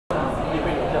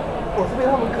我是被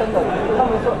他们坑的，他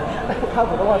们说他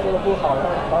普通话说的不好，然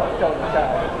后把我叫下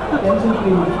来。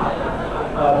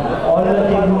All the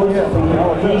tables,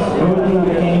 please go to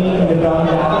Kenny in the ground.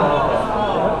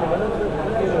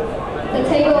 The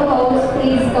table host,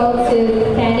 please go to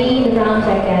Kenny in the brown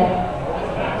jacket.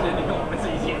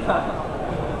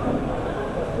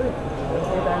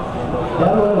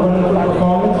 That was a wonderful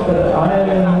performance, but I am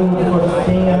in the mood for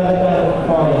seeing another kind of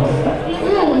performance.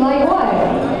 Like what?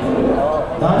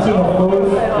 Dancing, of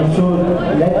course, and so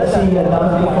let's see a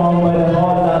dance performed by the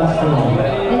hall dance team.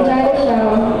 Enjoy the show.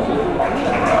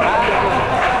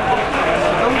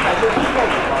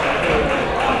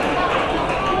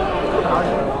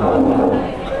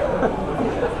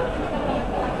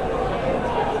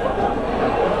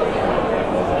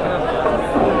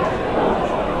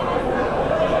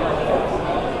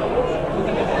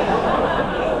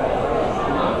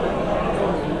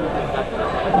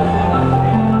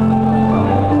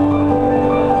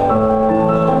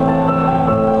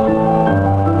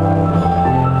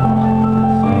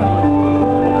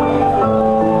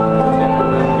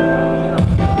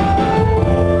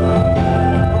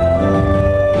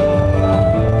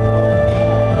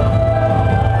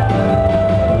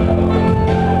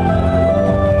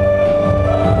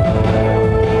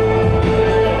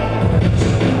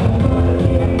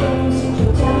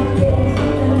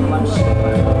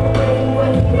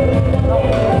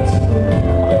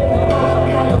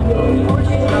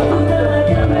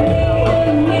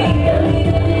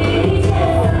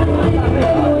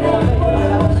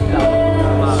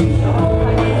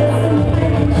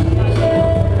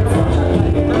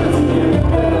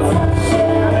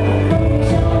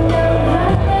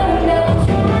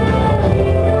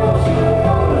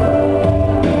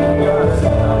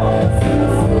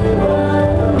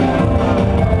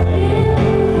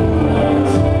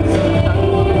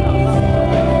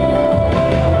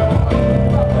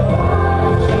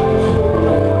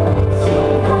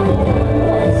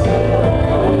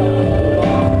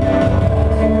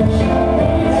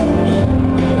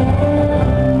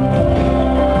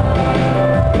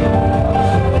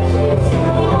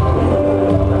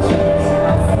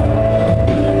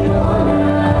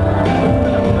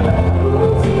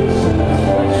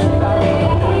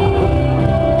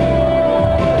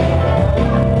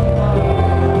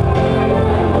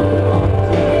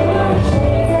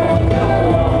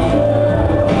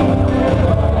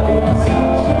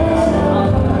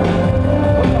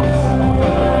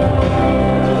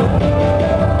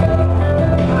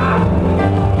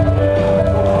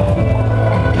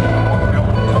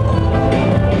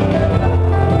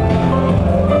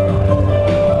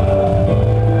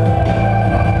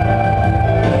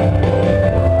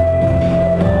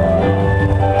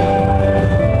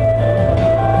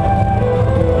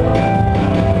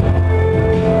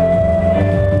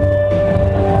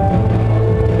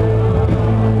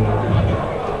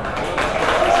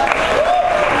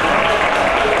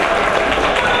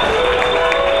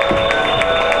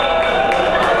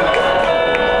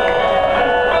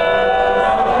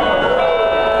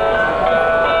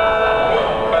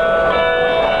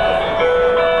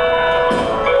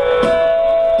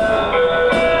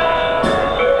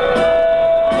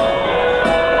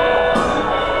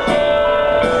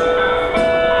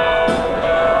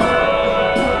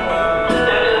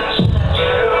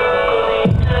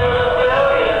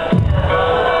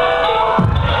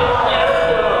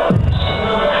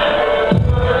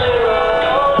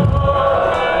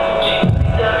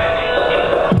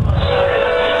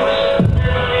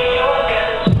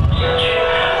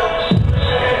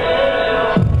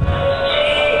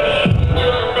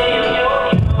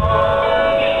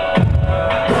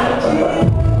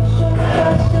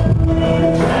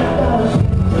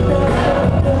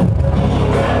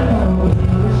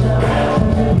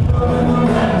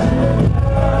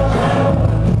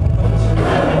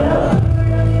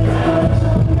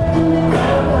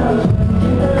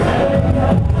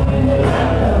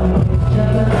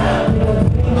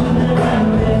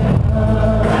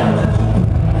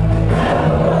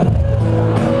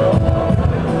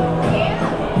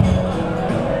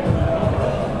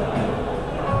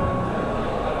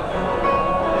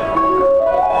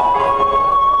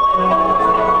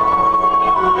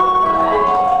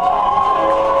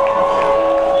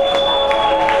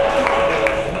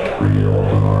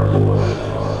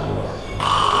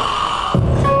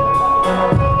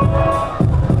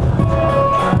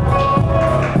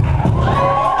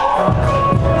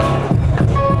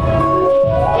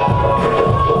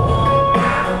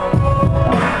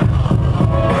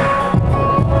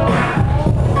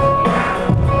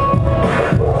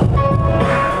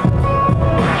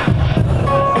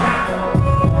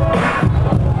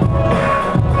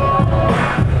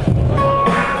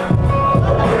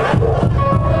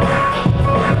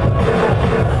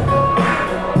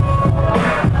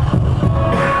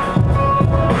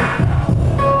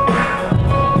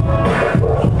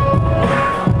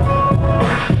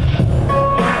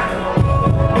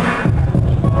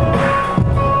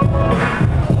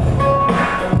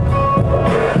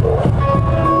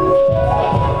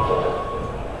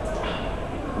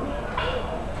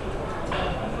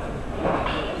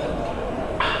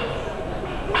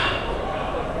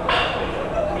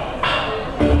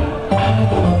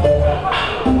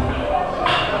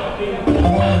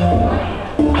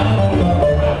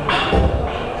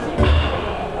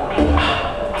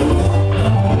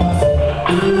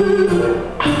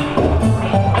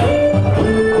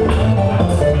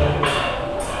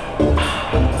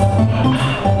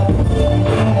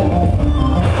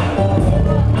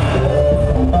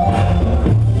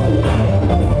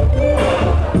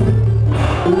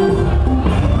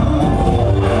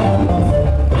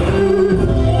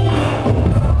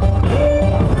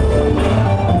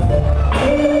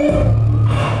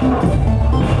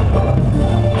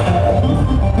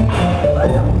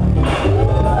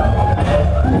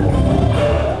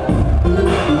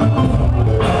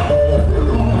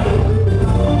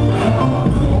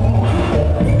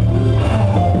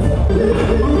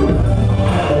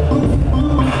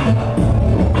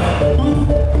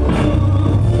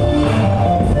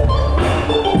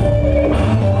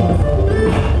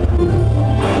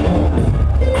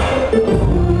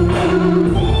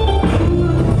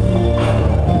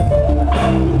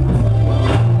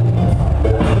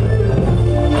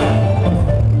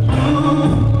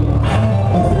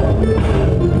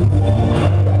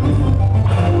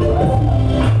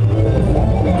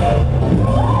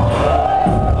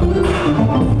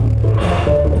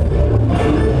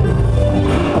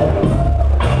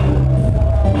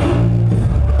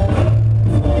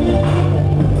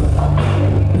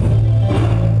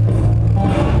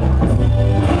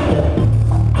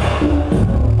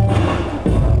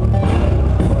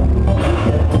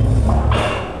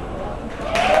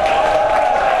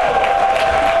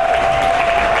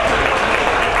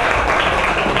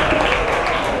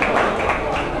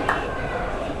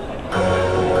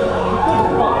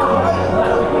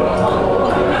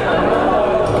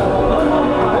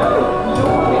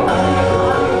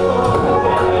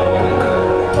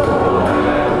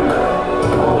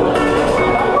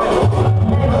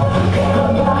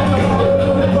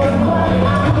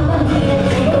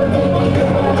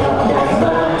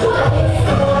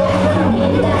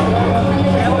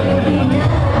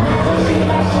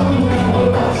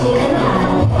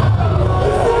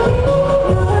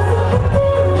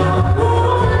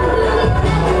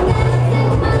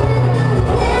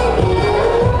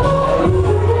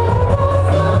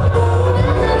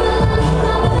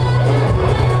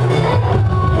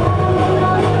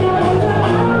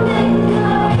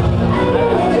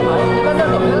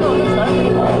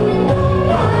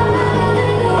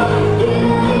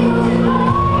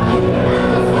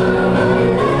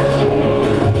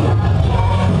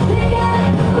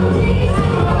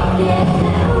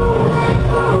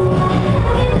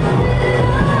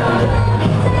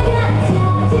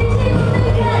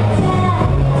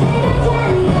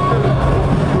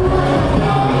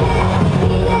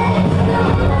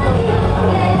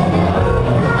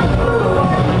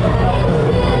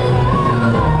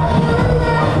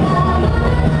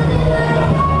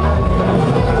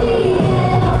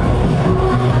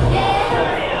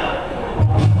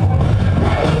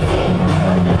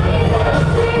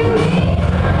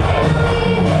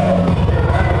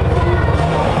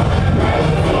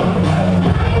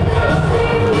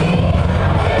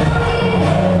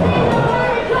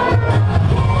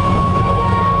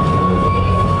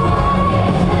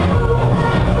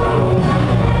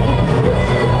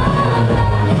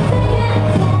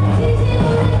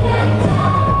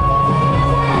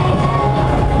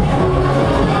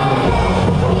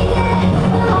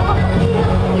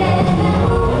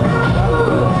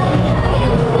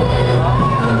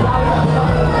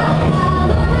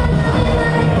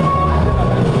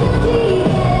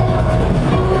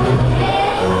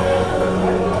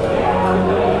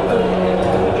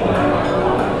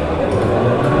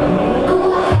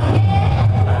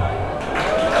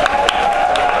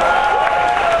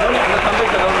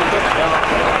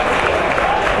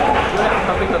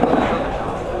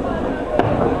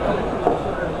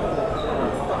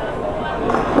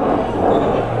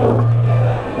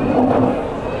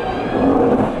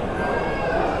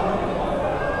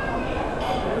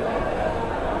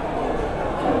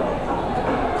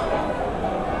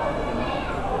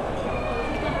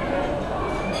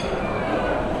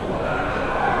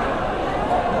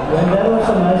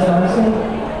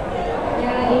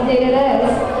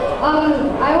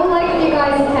 I would like you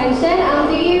guys' attention.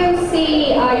 Do you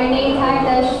see your name tag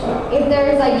that if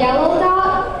there's a yellow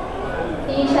dot?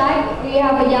 Can you check? Do you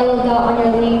have a yellow dot on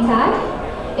your name tag?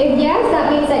 If yes,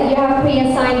 that means that you have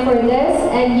pre-assigned for this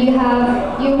and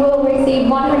you will receive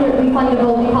 100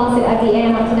 refundable deposit at the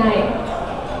end of tonight.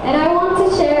 And I want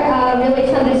to share a really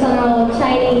traditional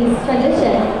Chinese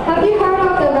tradition. Have you heard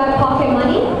of the red pocket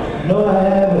money? No, I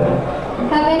haven't.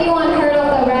 Have anyone heard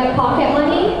of the red pocket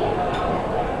money?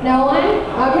 No one?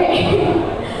 Okay.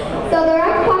 So the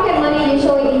red pocket money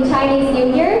usually in Chinese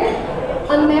New Year,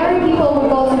 unmarried people will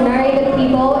go to married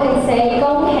people and say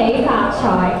恭喜發財.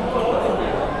 chai.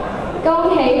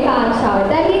 Gong hei fan chai.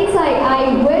 That means like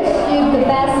I wish you the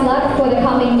best luck for the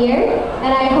coming year,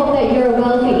 and I hope that you're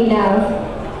wealthy enough.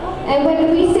 And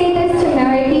when we say this to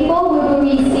married people, we will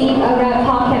receive a red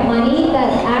pocket money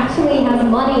that actually has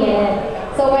money in it.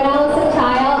 So when I was a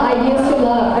child,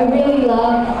 I really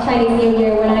love Chinese New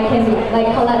Year when I can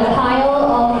like collect a pile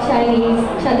of Chinese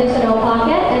traditional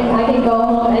pocket and I can go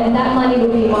home and that money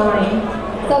will be mine.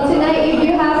 So tonight, if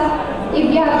you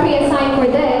have pre-assigned for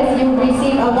this, you will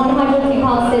receive a 100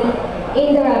 deposit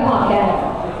in the red pocket.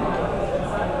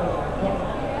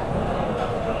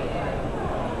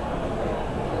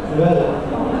 Well,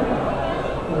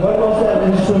 what was that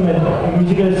instrument,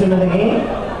 musical instrument again?